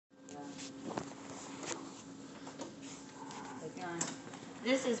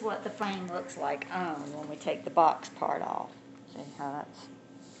This is what the frame looks like when we take the box part off. See how that's...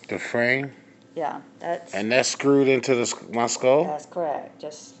 The frame? Yeah, that's... And that's screwed into my skull? That's correct,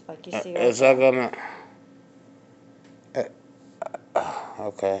 just like you see right Is that gonna...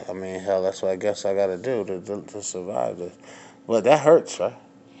 okay, I mean, hell, that's what I guess I gotta do to survive this. Well, that hurts, right?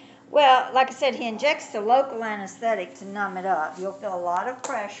 Well, like I said, he injects the local anesthetic to numb it up. You'll feel a lot of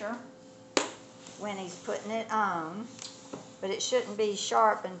pressure when he's putting it on, but it shouldn't be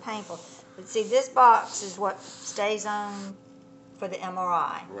sharp and painful. But see, this box is what stays on for the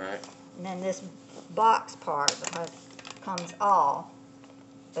MRI. Right. And then this box part comes off.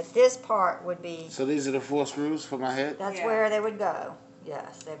 But this part would be... So these are the 4 screws for my head? That's where they would go.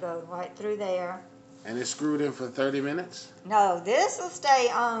 Yes, they go right through there. And it's screwed in for 30 minutes? No, this will stay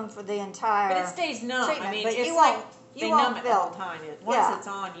on for the entire... But it stays numb. treatment, I mean, but it's you like won't, they you won't numb it the feel... whole time. Once it's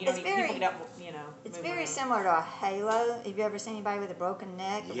on, you don't It's even very, pick it up, you know. it's move very around. similar to a halo. Have you ever seen anybody with a broken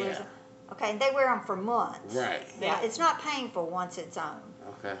neck? That wears Yeah. okay, they wear them for months. Right. Yeah, it's not painful once it's on.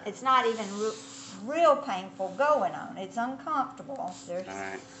 Okay. It's not even real painful going on. It's uncomfortable. There's, All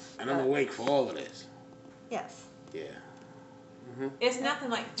right. And I'm awake for all of this? yes. Yeah. It's nothing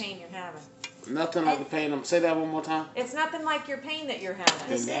like the pain you're having. Nothing like the pain. Say that one more time. It's nothing like your pain that you're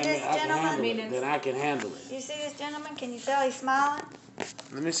having. You see this gentleman? Then I can handle it. You see this gentleman? Can you tell he's smiling?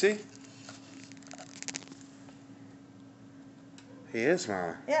 Let me see. He is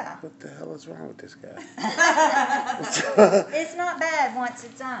smiling. Yeah. What the hell is wrong with this guy? It's not bad once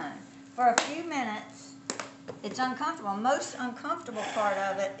it's on. For a few minutes, it's uncomfortable. Most uncomfortable part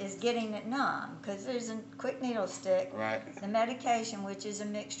of it is getting it numb, because there's a quick needle stick. Right. The medication, which is a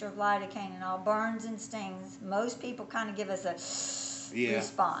mixture of lidocaine and all, burns and stings. Most people kind of give us a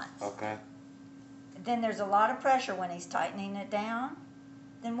response. Okay. Then there's a lot of pressure when he's tightening it down.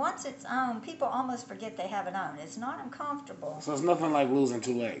 Then once it's on, people almost forget they have it on. It's not uncomfortable. So it's nothing like losing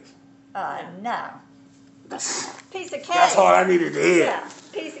 2 legs. No. Piece of cake. That's all I needed to hear. Yeah,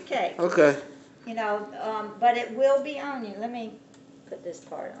 piece of cake. Okay. You know, but it will be on you. Let me put this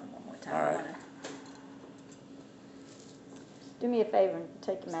part on one more time. All right. Do me a favor and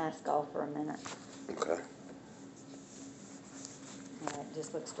take your mask off for a minute. Okay. All right,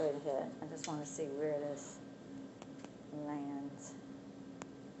 just look straight ahead. I just want to see where this lands.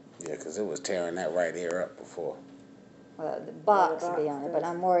 Yeah, because it was tearing that right ear up before. Well, the box will be on it, but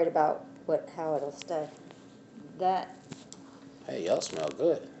I'm worried about how it'll stay. That... Hey, y'all smell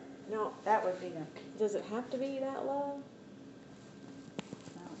good. No, that would be the... does it have to be that low?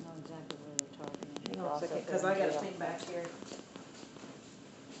 I don't know exactly what you're talking Hang on a about. second, because I got to think back here.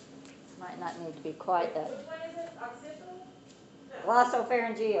 Might not need to be quite that. What is it? Occipital?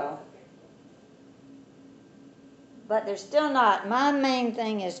 Glossopharyngeal. But they're still not. My main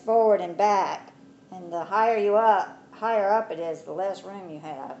thing is forward and back. And the higher up it is, the less room you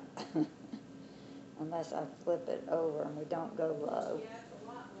have. Unless I flip it over and we don't go low. Yeah, it's a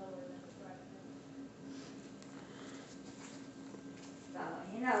lot lower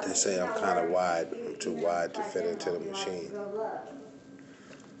than the They say I'm kind of wide. I'm too wide to fit into the machine.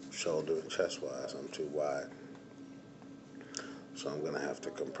 Shoulder and chest wise, I'm too wide. So I'm going to have to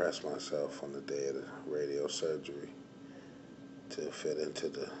compress myself on the day of the radiosurgery to fit into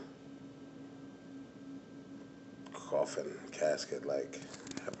the coffin casket-like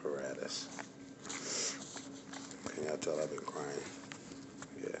apparatus. Can y'all tell I've been crying?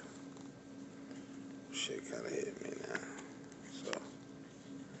 Yeah. Shit kind of hit me now. So,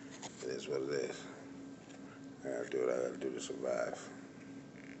 it is what it is. I gotta do what I gotta do to survive.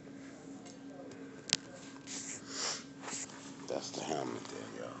 That's the helmet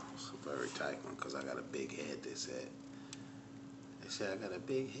there, y'all. It's a very tight one because I got a big head, they said. They said I got a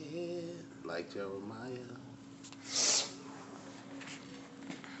big head, like Jeremiah.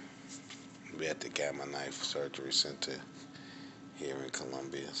 We at the Gamma Knife Surgery Center here in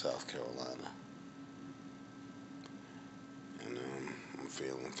Columbia, South Carolina. And I'm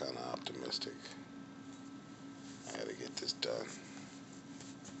feeling kind of optimistic. I gotta get this done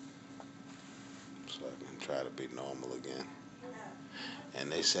so I can try to be normal again.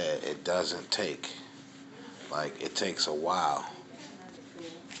 And they said it doesn't take, like it takes a while.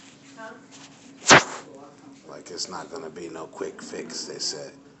 Like it's not gonna be no quick fix, they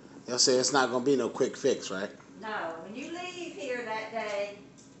said. They'll say it's not gonna be no quick fix, right? No, when you leave here that day,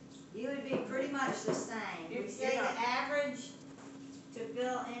 you would be pretty much the same. We say the average to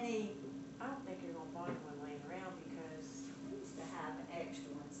fill any... I don't think you're going to find one laying around because... We used to have an extra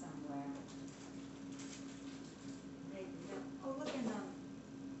one somewhere. Oh, look in them.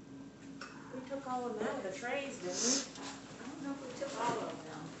 we took all of them out of the trays, didn't we? I don't know if we took all of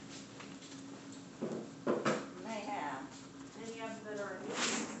them. We may have. Any of them that are in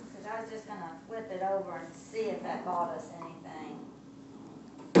over and see if that bought us anything.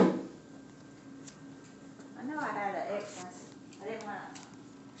 I know I had an Xmas. I didn't want to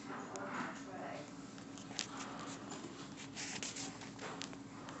open my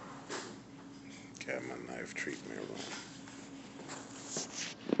tray. Got my knife treatment wrong.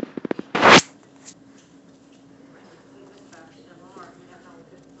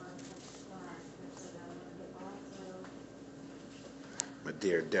 My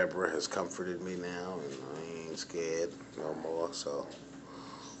dear Deborah has comforted me now, and I ain't scared no more. So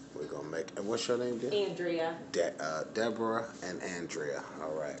we're gonna make. And what's your name, dear? Andrea. Deborah and Andrea.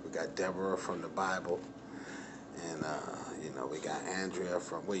 All right, we got Deborah from the Bible, and we got Andrea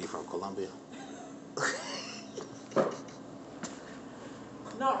from. Where you from? Colombia.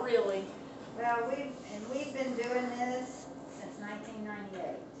 Not really. Well, we've been doing this since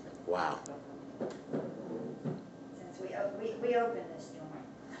 1998. Wow. Since we opened this joint.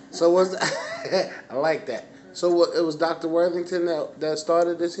 So was I like that. So what? It was Dr. Worthington that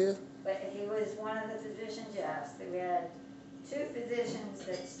started this here. But he was one of the physicians, yes. We had two physicians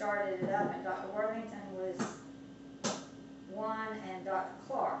that started it up, and Dr. Worthington was one, and Dr.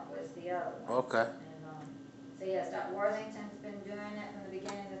 Clark was the other one. Okay. And, so yes, Dr. Worthington's been doing it from the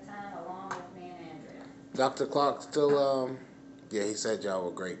beginning of the time, along with me and Andrea. Dr. Clark still, yeah, he said y'all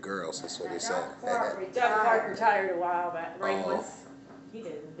were great girls. That's what he said. Dr. Clark retired. Dr. Clark retired a while back. Right Oh. once he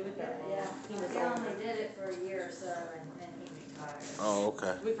didn't do it that long. Yeah, He he was only did it for a year or so, and then he retired. Oh,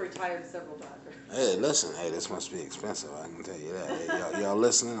 okay. We've retired several doctors. Hey, listen, this must be expensive. I can tell you that. Hey, y'all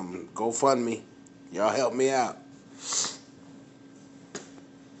listening? I'm GoFundMe. Y'all help me out.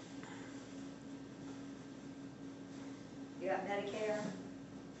 You got Medicare?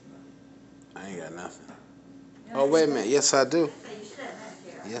 I ain't got nothing. Oh, wait a minute. Yes, I do. Hey, you should have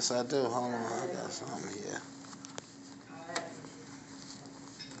Medicare. Yes, I do. Hold on. I got something here.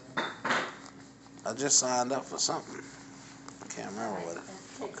 I just signed up for something. I can't remember what it.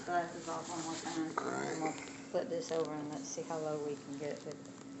 Let's take the glasses off one more time. All right. And we'll flip this over and let's see how low we can get it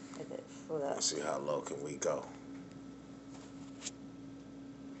with it flipped. Let's see how low can we go.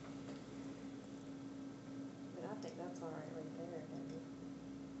 But I think that's all right there, baby.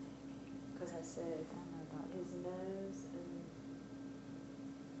 Because I said, I don't know about his nose and.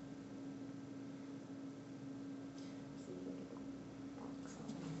 See if we get the box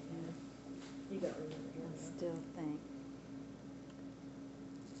on here. You got to remember I him. still think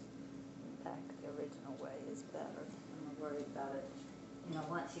back the original way is better. I'm not worried about it.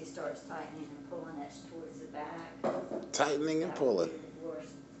 Once he starts tightening and pulling it towards the back. Tightening and pulling. That would be the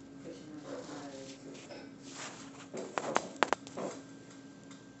worst, pushing on his nose.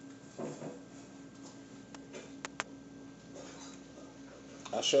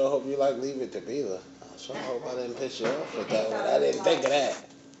 I sure hope you like Leave It to Beaver. I sure hope I didn't piss you off with that one. I didn't think of that.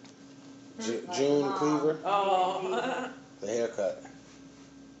 June Cleaver, Oh. the haircut.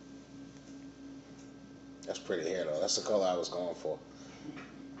 That's pretty hair though. That's the color I was going for.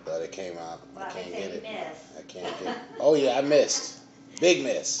 But it came out. Well, I can't think get you it. missed. I can't get it. Oh yeah, I missed. Big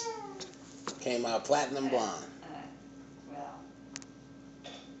miss. Came out platinum blonde. Well,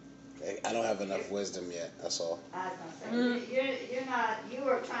 I don't have enough wisdom yet. That's all. I was gonna say, you're not, you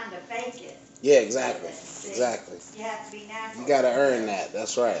were trying to fake it. Yeah, exactly. Exactly. You have to be natural. You gotta earn that.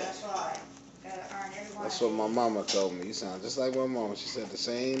 That's right. That's right. Gotta earn every one. That's of what my these. mama told me. You sound just like my mama. She said the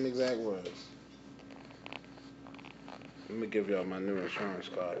same exact words. Let me give y'all my new insurance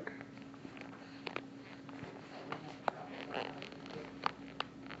card.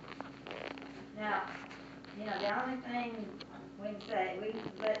 Now, the only thing we can say, we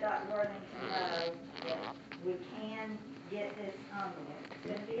let Dr. Worthington know that we can get this on there.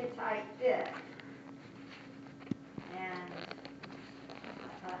 It's gonna be a tight fit. And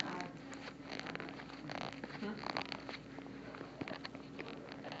I'm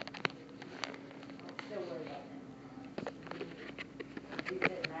still worried about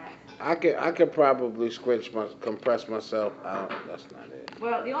that. I could probably compress myself out. That's not it.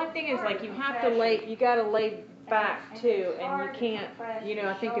 Well, the only thing is, like, you have to lay, you got to lay back too, and you can't,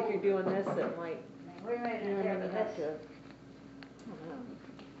 I think if you're doing this, it might, We're you have to.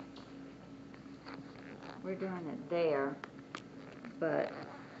 We're doing it there, but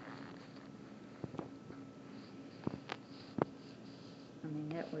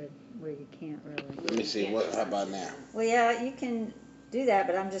that would where you can't really. Let me see. How about now? Well, yeah, you can do that,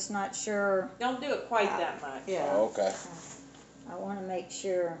 but I'm just not sure. Don't do it quite that much. Yeah. Oh, okay. I want to make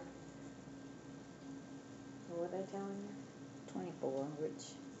sure. What are they telling you? 24, which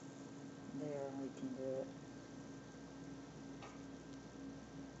there we can do it.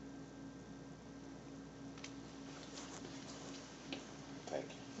 Thank you.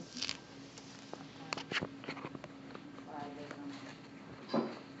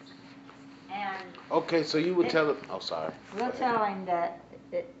 Okay, so you would tell him. Oh, sorry. We'll tell him that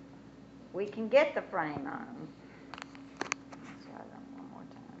we can get the frame on. Let's try that one more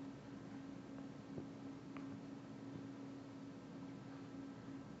time.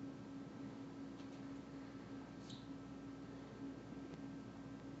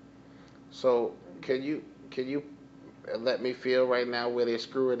 So can you let me feel right now where they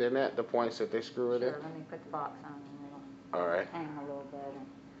screw it in at, the points that they screw it in? Sure, let me put the box on and it'll All right. hang a little better.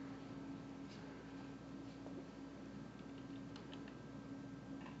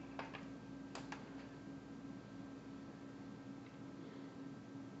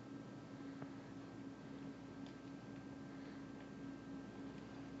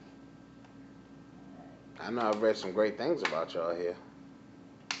 I know I've read some great things about y'all here.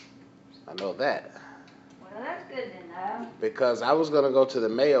 I know that. Well, that's good to know. Because I was going to go to the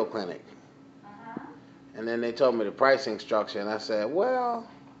Mayo Clinic. Uh-huh. And then they told me the pricing structure. And I said, well,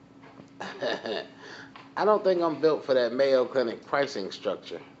 I don't think I'm built for that Mayo Clinic pricing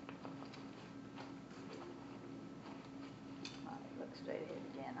structure. All right, look straight ahead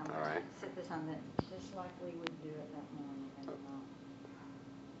again. I'm All going right. to sit this on just like we would do it that morning.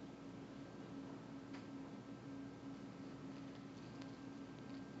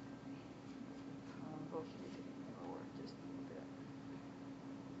 Hopefully it'll work just a little bit.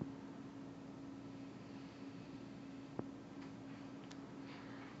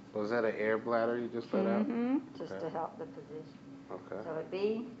 Was that an air bladder you just let out? Mm-hmm. Just Okay. to help the position. Okay. So it'd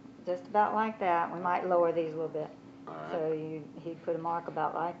be just about like that. We might lower these a little bit. All right. So he'd put a mark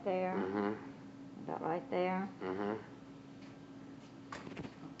about right there. Mm-hmm. About right there. Mm-hmm.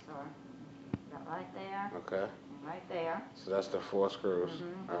 Sorry. About right there. Okay. And right there. So that's the 4 screws.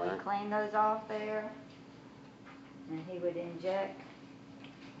 Mm-hmm. All We'd right. clean those off there. And he would inject.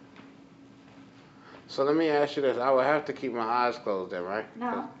 So let me ask you this. I would have to keep my eyes closed then, right?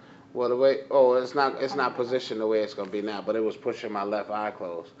 No. Well, the way, it's not positioned the way it's going to be now, but it was pushing my left eye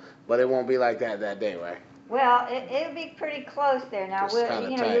closed. But it won't be like that day, right? Well, it'll be pretty close there. Now, Just kinda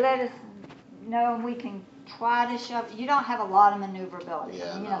you tight. let us know and we can try to shove. You don't have a lot of maneuverability.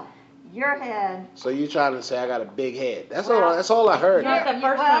 Yeah, You I know, know. your head. So you trying to say I got a big head? That's Well, That's all I heard. Not the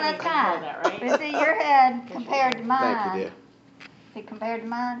first time that's you've fine. heard that, right? But see, your head compared to mine. Thank you, dear. See, compared to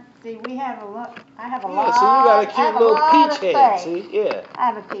mine. See, we have a lot. I have a Yeah, lot. so you got a I have cute little lot peach of head. space. See, yeah. I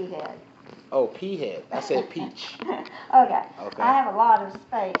have a pea head. Oh, pea head. I said peach. Okay. Okay. I have a lot of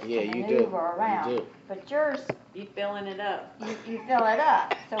space Yeah, to you maneuver do. around. You do. But yours, You filling it up. you fill it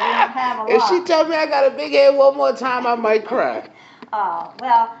up, so we don't have a lot. If she tell me I got a big head one more time, I might cry. Oh,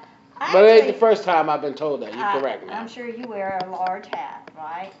 well, But it ain't the actually, first time I've been told that. You're correct, I'm ma'am. sure you wear a large hat,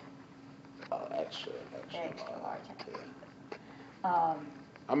 right? Oh, extra Extra large hat. Yeah.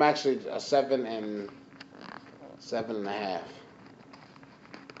 I'm actually a 7 and 7.5.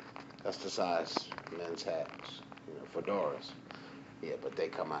 That's the size men's hats, fedoras. Yeah, but they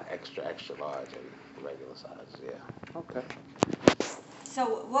come out extra large and regular sizes. Yeah. Okay.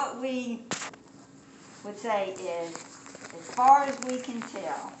 So what we would say is, as far as we can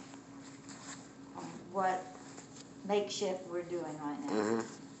tell, what makeshift we're doing right now,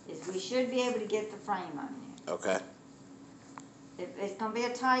 Mm-hmm. is we should be able to get the frame on you. Okay. It's going to be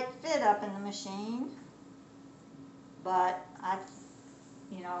a tight fit up in the machine, but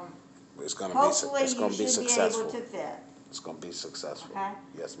It's gonna hopefully be. It's gonna you be should be successful. able to fit. It's gonna be successful. Okay?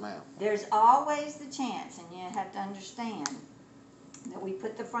 Yes, ma'am. There's always the chance, and you have to understand, that we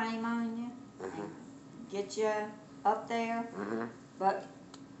put the frame on you Mm-hmm. and get you up there. Mm-hmm. But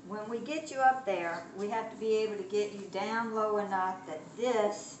when we get you up there, we have to be able to get you down low enough that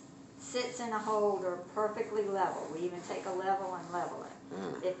this sits in a holder perfectly level. We even take a level and level it.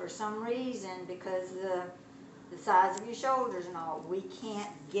 Mm. If for some reason, because the size of your shoulders and all, we can't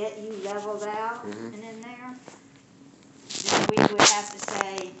get you leveled out Mhm. and in there, then we would have to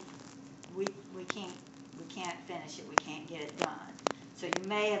say we can't finish it. We can't get it done. So you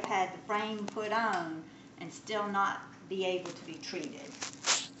may have had the frame put on and still not be able to be treated.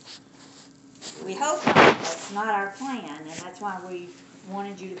 We hope not. That's not our plan, and that's why we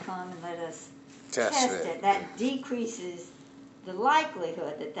wanted you to come and let us test it. That decreases the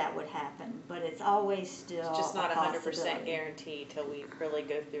likelihood that would happen, but it's always still It's just not a 100% possibility. guaranteed till we really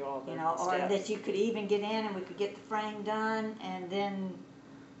go through all the Or steps. that you could even get in and we could get the frame done, and then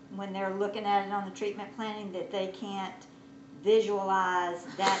when they're looking at it on the treatment planning, that they can't visualize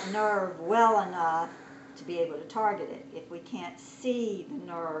that nerve well enough to be able to target it. If we can't see the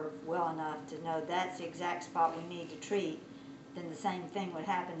nerve well enough to know that's the exact spot we need to treat, then the same thing would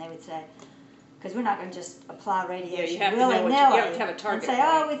happen. They would say, Because we're not going to just apply radiation have to know willy-nilly. what you have to have a target and say,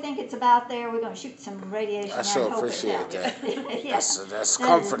 oh, point. we think it's about there. We're going to shoot some radiation I and sure hope appreciate it helps. that. Yes. That's That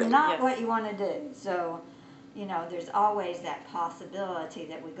comforting. is not Yes. what you want to do. So, you know, there's always that possibility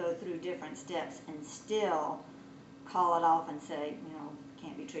that we go through different steps and still call it off and say, you know,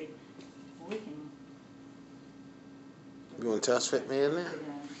 can't be treated. Well, we can. You want to test fit me in there?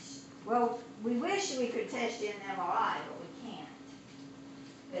 Well, we wish we could test you in MRI, but we can't.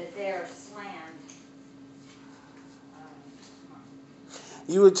 Because they're slammed.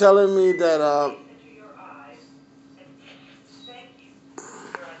 You were telling me that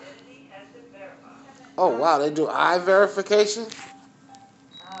oh wow, they do eye verification?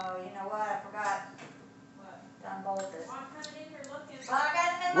 Oh, you know what? I forgot. Unbolt it. Well, I'm coming in here looking. Well, I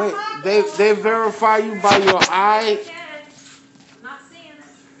got it in my Wait, pocket. they verify you by your eye? I'm not seeing it.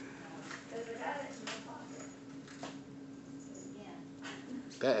 Because I got it in my pocket. Again.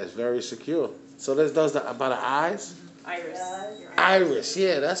 That is very secure. So this does the about the eyes? Iris. Your Iris,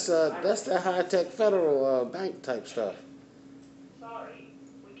 yeah, that's that high tech federal bank type stuff. Sorry,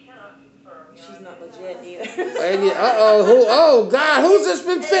 we cannot confirm. She's not legit either. And oh God, who's this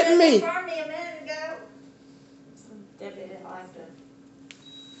been fitting They me? confirmed me a minute ago. Debbie They didn't like it.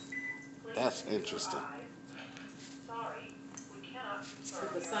 That's interesting. Sorry, we cannot confirm.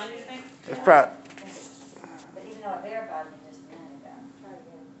 Did the sign anything? It's probably But even though it verified me just a minute ago. Try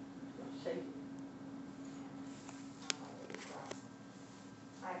again. See?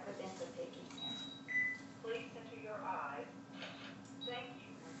 I put in some picky here. Please center your eyes. Thank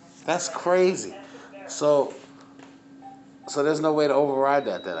you. that's crazy. So there's no way to override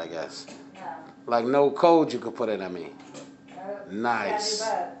that then, I guess. No. Like no code you could put in at me. Nope. Nice.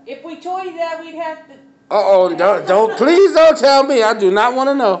 Gotta do both. If we told you that, we'd have to. Don't please don't tell me. I do not want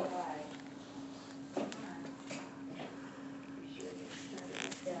to know.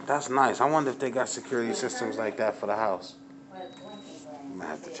 That's nice. I wonder if they got security systems like that for the house. I'm gonna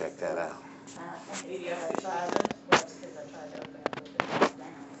have to check that out.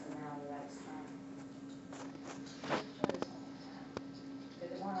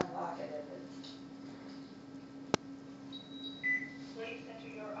 Please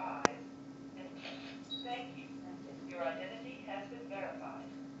enter your eyes. And thank you. Your identity has been verified.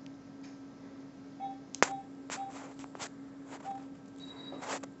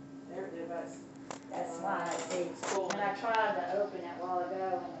 That's why I see. And I tried to open it a while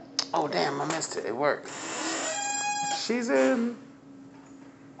ago and it Oh damn, I missed it. It worked. She's in.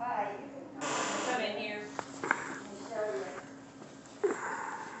 Hi. Come in here. Let me show you.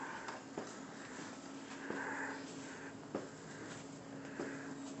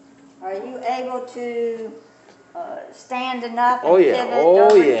 Are you able to stand enough and Oh yeah. pivot Oh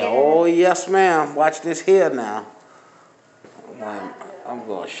over yeah. getting Oh it? yes, ma'am. Watch this here now. I'm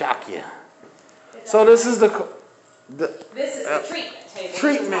gonna shock you. So this is the This is the treatment table. Treatment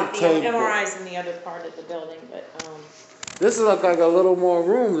This is not table. the MRI's in the other part of the building, but this look like a little more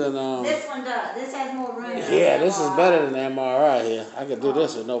room than This one does. This has more room. than Yeah, the this is MRI. better than the MRI here. I could do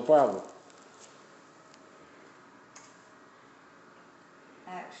this with no problem.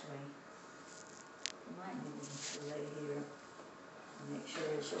 Actually, you might need to lay here and make sure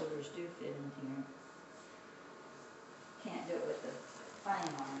his shoulders do fit in here. Can't do it with the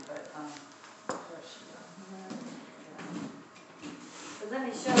frame on it, but but let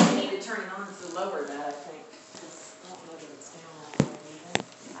me show we you. need to turn it on to lower that, I think. 'Cause I don't know that it's down all the way.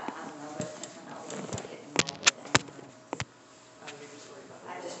 I don't know, but I'm not worried about getting involved with that. Oh, you're just worried about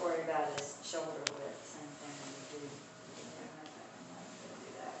I just worry about his shoulder width, same thing when you do. I don't know if I can do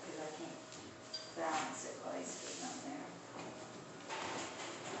that because I can't balance it while he's sitting up there.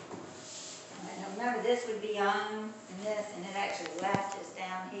 All right, now remember this would be on and this, and it actually latches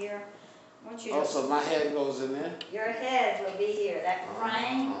down here. I want you to, Also, my head goes in there. your head will be here. That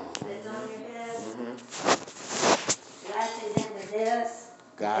frame that's on your head latches into this.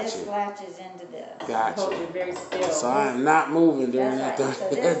 Got This you. latches into this. Hold Gotcha. you very still. So I am not moving during that That's right.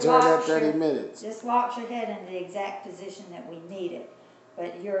 30, So this during that locks 30 your- minutes. Just locks your head in the exact position that we need it.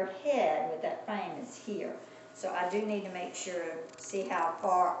 But your head with that frame is here. So I do need to make sure, see how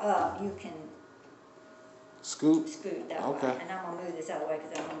far up you can Scoop. scoot that Okay. way. And I'm gonna move this out of the way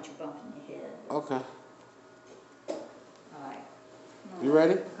because I don't want you bumping your head. Okay. All right. You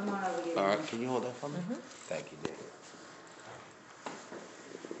ready? Come on over here. All right. Can you hold that for me? Thank you, dear.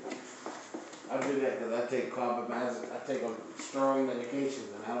 I do that because I take I take strong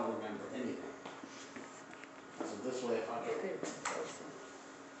medications and I don't remember anything. So this way, if I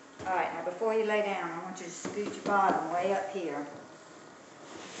get All right, now before you lay down, I want you to scoot your bottom way up here.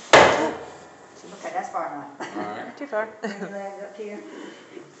 Okay, that's far enough. all right. Too far. Bring your legs up here.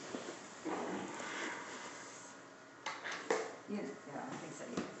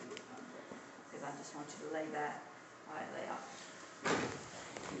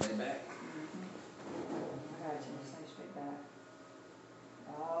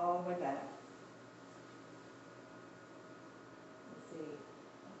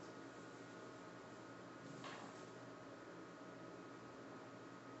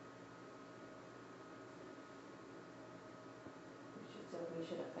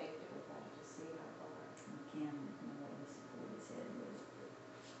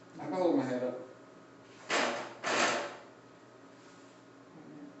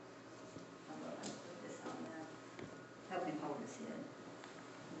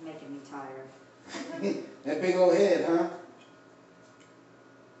 tired. That big old head, huh?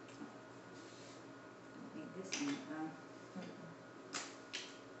 I think this one,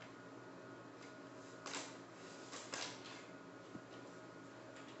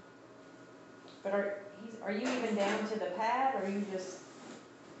 But are you even down to the pad, or are you just,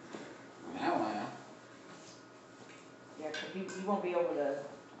 Now I am. yeah, 'cause you won't be able to,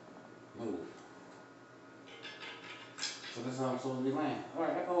 Move. So this is how I'm supposed to be laying.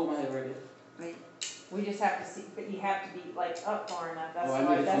 Alright, I can hold my head right here. wait, we just have to see, but you have to be like up far enough, that's Oh, I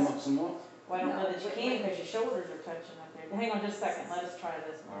why, need to come that's, up some more? well, I don't know No, that you wait, can, wait. because your shoulders are touching up there. Hang on just a second, let us try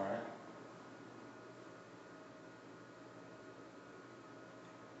this one. Alright.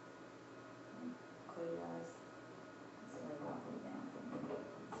 close your eyes. So they won't go down for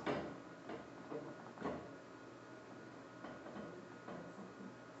me.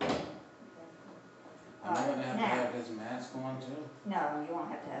 Am I gonna have to Now. have this mask on too? No, you won't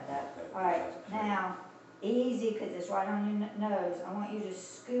have to have that. Okay, All right, that's clear. now, easy, because it's right on your nose. I want you to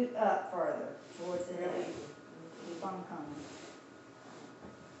scoot up further towards the head. Keep on coming.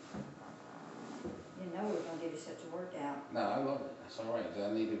 You know we're gonna give you such a workout. No, I love it. That's alright.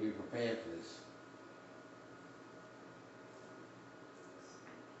 I need to be prepared for this.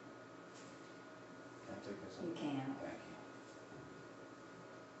 Can I take this You off? can. Thank you.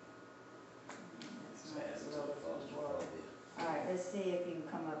 That's It's not added as to low the as it was. claustrophobia. All right, let's see if you can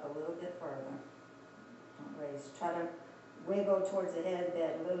come up a little bit further. Don't raise. Try to wiggle towards the head of the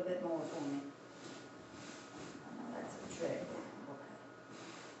bed a little bit more for me. I know that's a trick. Okay.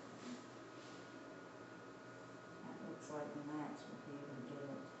 That looks like the max would be able to get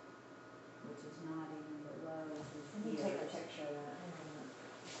it, which is not even below his Let me take a ears. picture of that. Hang on.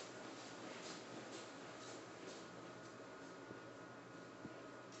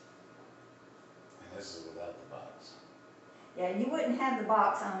 And this is without the box. Yeah, you wouldn't have the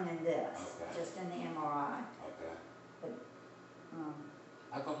box on in this, Okay. just in the MRI. Okay. Um,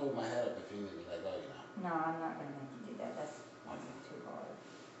 I can hold my head up if you need me like that, you know. no, I'm not gonna make you do that. That's Okay. too hard.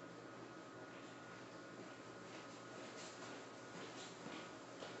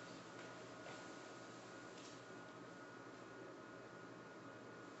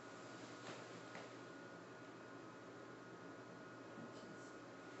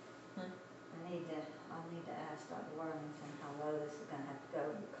 I'll need to ask Dr. Worthington how low this is gonna have to go,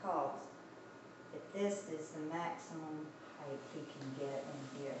 because if this is the maximum height he can get in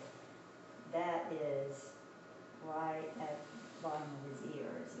here, that is right at the bottom of his ear,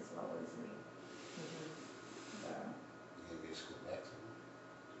 is as low as we go. You give me a scoop back somewhere?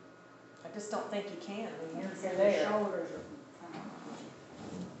 I just don't think you can, I mean, His you're there. shoulders are kind of,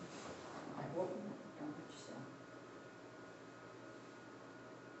 whoop, don't hurt yourself.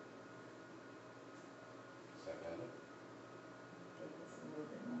 Is that better? Take this a little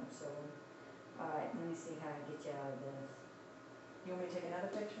bit more, so, all right, let me see how I get you out of this. You want me to take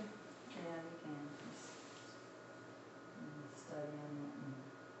another picture? Yeah, you can. Just study on it and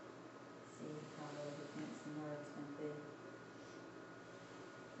see how low he thinks the nerve's gonna be.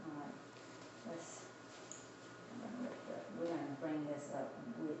 All right, we're gonna bring this up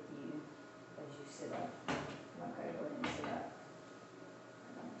with you as you sit up. Okay, go ahead and sit up.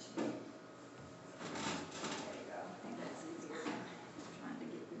 I don't want you to. There you go. I think that's easier than trying to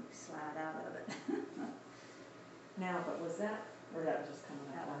get you to slide out of it. Now, but was that, or that was just coming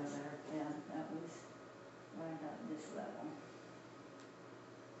That up out of was, there? yeah, that was right at this level.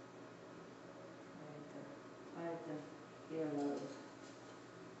 Right at the earlobe.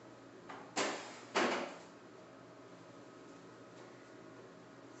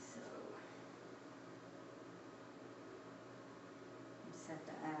 So, you just have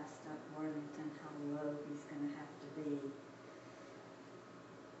to ask Dr. Worthington how low he's gonna have to be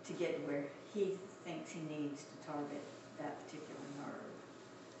to get where he thinks he needs to target that particular nerve.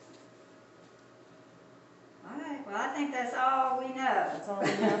 All right, well, I think that's all we know. That's all we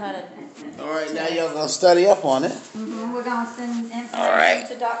know how to. Alright, now y'all gonna study up on it. Mm-hmm, we're gonna send information All right.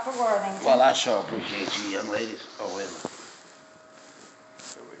 to Dr. Worthington. Well, I sure appreciate you young ladies. Oh, wait a minute.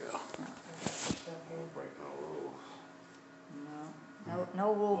 There we go. Don't break no rules.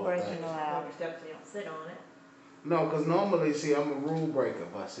 No rule Oh, breaking thanks. allowed. Except you don't sit on it. No, because normally, see, I'm a rule breaker,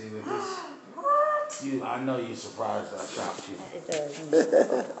 but see, with this, What? I know you surprised I shocked you. It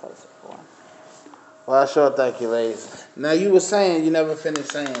does. Well, I sure thank you, ladies. Now, you were saying, you never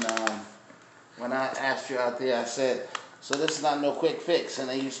finished saying, when I asked you out there, I said, so this is not no quick fix, and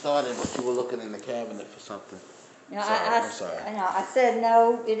then you started, but you were looking in the cabinet for something. You know, I'm sorry. I said,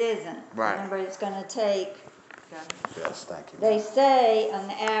 no, it isn't. Right. Remember, it's gonna take, Yes, thank you. they say on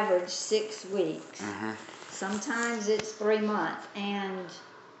the average 6 weeks. Mm-hmm. Sometimes it's 3 months, and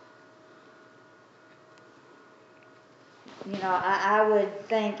you know, I would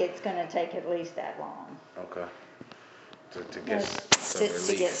think it's gonna take at least that long. Okay. To You get know, some relief.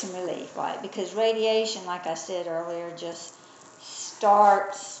 to get some relief, right? Because radiation, like I said earlier, just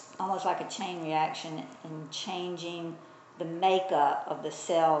starts almost like a chain reaction in changing the makeup of the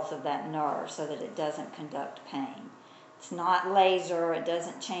cells of that nerve so that it doesn't conduct pain. It's not laser, it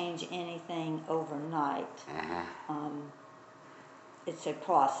doesn't change anything overnight. It's a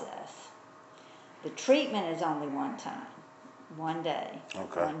process. The treatment is only one time, one day,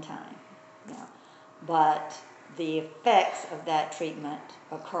 one time. Yeah. But the effects of that treatment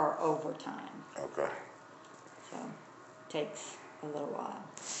occur over time. Okay. So it takes a little while.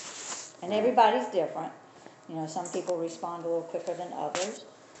 And everybody's different. You know, some people respond a little quicker than others,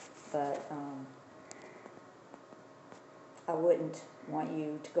 but I wouldn't want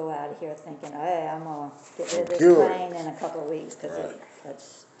you to go out of here thinking, hey, I'm going to get rid of this pain in a couple of weeks, because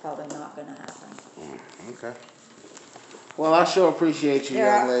that's probably not going to happen. Okay. Well, I sure appreciate you,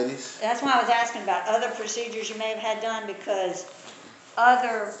 young ladies. That's why I was asking about other procedures you may have had done, because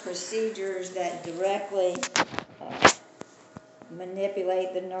other procedures that directly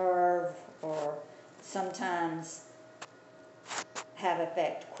manipulate the nerve or sometimes have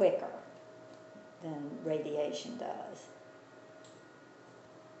effect quicker than radiation does.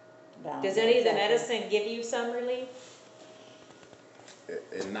 Does any of the medicine give you some relief?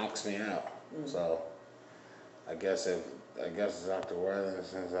 It knocks me out. So I guess Dr.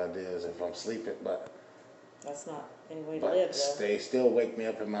 Worthington's idea is if I'm sleeping, but That's not any way to live, though. they still wake me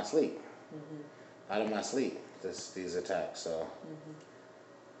up in my sleep, out of my sleep. These attacks. So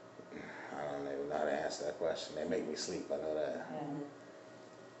I don't even know how to answer that question. They make me sleep. I know that.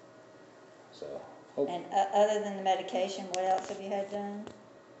 So. And other than the medication, what else have you had done?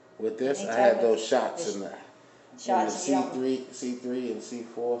 With this, Any I type had of those shots in the shots C3 and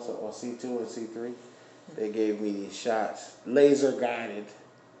C4, or C2 and C3. They gave me these shots, laser guided.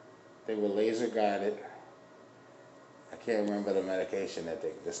 They were laser guided. I can't remember the medication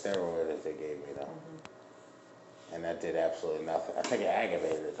the steroid that they gave me though. And that did absolutely nothing. I think it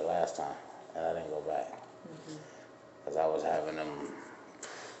aggravated it the last time, and I didn't go back. Because I was having them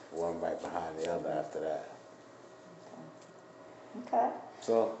one right behind the other after that. Okay.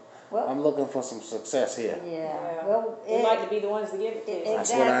 So, well, I'm looking for some success here. Yeah. Well, we'd like to be the ones to give it to you. Exactly.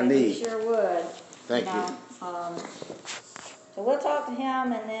 That's what I need. We sure would. Thank you. So we'll talk to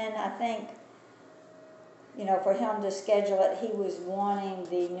him, and then I think, you know, for him to schedule it, he was wanting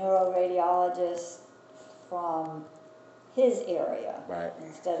the neuroradiologist from his area. Right.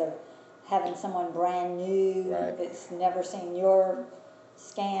 Instead of having someone brand new that's never seen your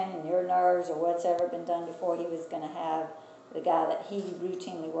scan and your nerves or what's ever been done before. He was going to have the guy that he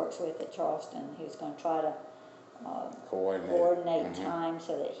routinely works with at Charleston. He was going to try to coordinate time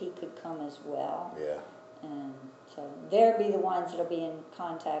so that he could come as well. Yeah. And so they'll be the ones that'll be in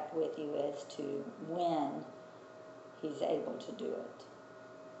contact with you as to when he's able to do it.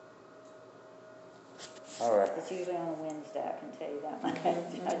 All right. It's usually on a Wednesday, I can tell you that much.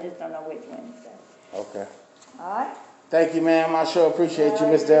 I just don't know which Wednesday. Okay. All right. Thank you, ma'am. I sure appreciate you,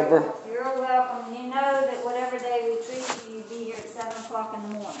 Miss Deborah. You're welcome. You know that whatever day we treat you, you'll be here at 7 o'clock in the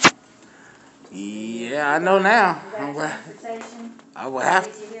morning. Yeah, I know now. I would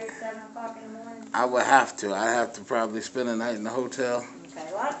have to. Here at 7 o'clock in the morning? I would have to. I'd have to probably spend a night in the hotel.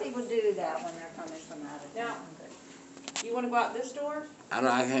 Okay. A lot of people do that when they're coming from out of town. You want to go out this door? I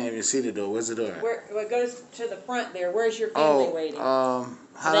can't even see the door. Where's the door? It goes to the front there. Where's your family waiting? How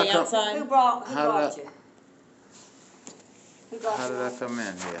Are they outside? Who brought you? How did I come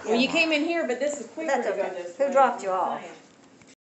in here? Well, you came in here, but this is quicker to go this way. Who dropped you off?